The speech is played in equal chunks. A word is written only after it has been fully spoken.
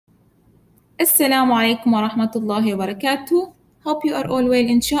Assalamu alaikum wa rahmatullahi wa barakatuh. Hope you are all well,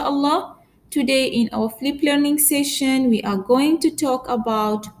 inshallah. Today, in our flip learning session, we are going to talk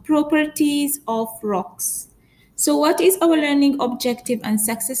about properties of rocks. So, what is our learning objective and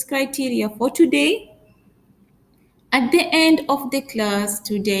success criteria for today? At the end of the class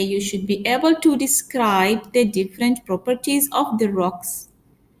today, you should be able to describe the different properties of the rocks.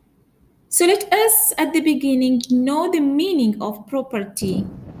 So, let us at the beginning know the meaning of property.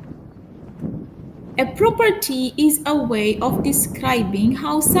 A property is a way of describing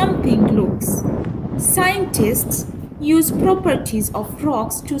how something looks. Scientists use properties of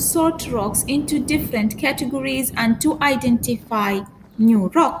rocks to sort rocks into different categories and to identify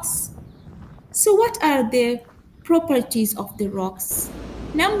new rocks. So, what are the properties of the rocks?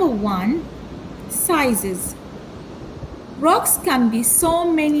 Number one, sizes. Rocks can be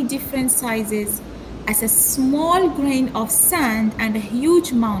so many different sizes, as a small grain of sand and a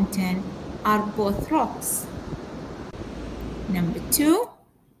huge mountain are both rocks. Number two,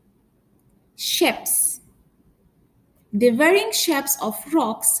 shapes. The varying shapes of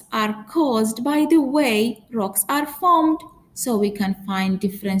rocks are caused by the way rocks are formed, so we can find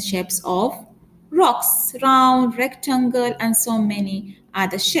different shapes of rocks, round, rectangle, and so many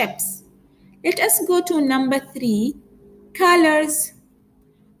other shapes. Let us go to number three, colors.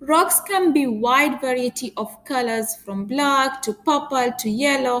 Rocks can be wide variety of colors from black to purple to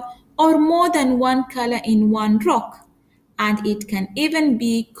yellow or more than one color in one rock, and it can even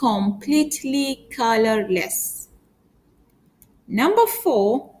be completely colorless. Number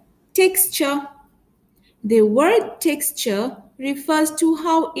four, texture. The word texture refers to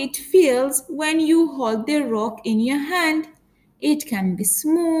how it feels when you hold the rock in your hand. It can be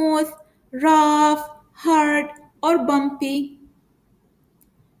smooth, rough, hard, or bumpy.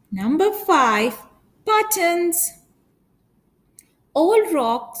 Number five, patterns. All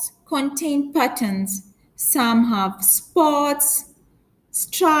rocks contain patterns. Some have spots,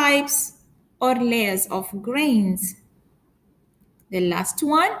 stripes, or layers of grains. The last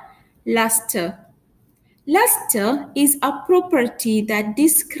one, luster. Luster is a property that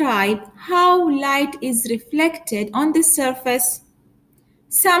describes how light is reflected on the surface.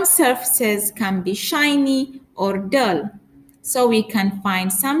 Some surfaces can be shiny or dull, so we can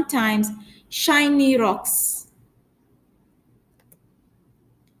find sometimes shiny rocks.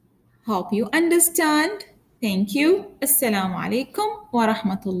 Hope you understand. Thank you. Assalamu alaikum wa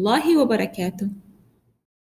rahmatullahi wa barakatuh.